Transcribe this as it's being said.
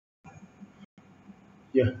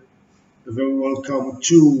Yeah, very welcome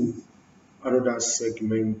to another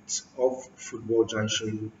segment of Football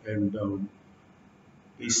Junction, and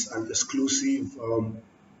it's an exclusive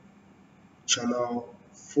channel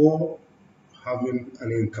for having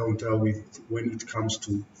an encounter with when it comes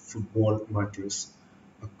to football matters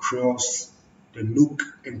across the nook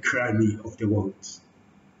and cranny of the world,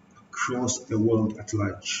 across the world at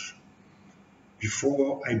large.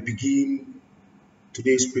 Before I begin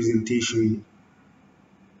today's presentation,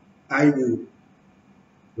 I would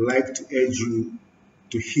like to urge you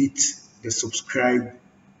to hit the subscribe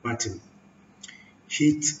button.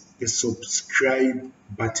 Hit the subscribe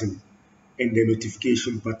button and the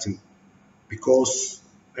notification button because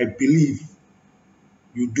I believe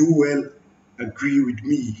you do well agree with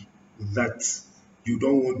me that you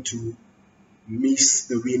don't want to miss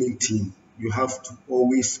the winning team. You have to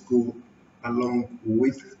always go along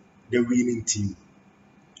with the winning team.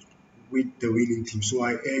 So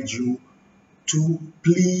I urge you to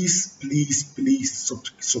please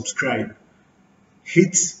subscribe.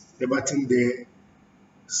 Hit the button there,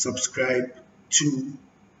 subscribe to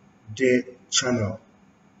the channel.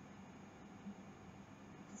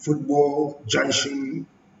 Football Junction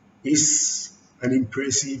is an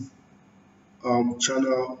impressive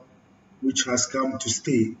channel which has come to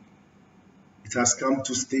stay. It has come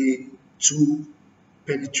to stay to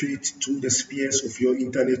penetrate to the spheres of your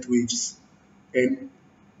internet waves and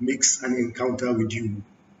makes an encounter with you.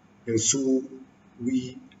 And so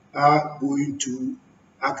we are going to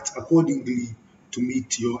act accordingly to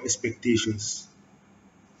meet your expectations.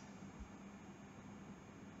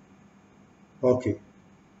 Okay.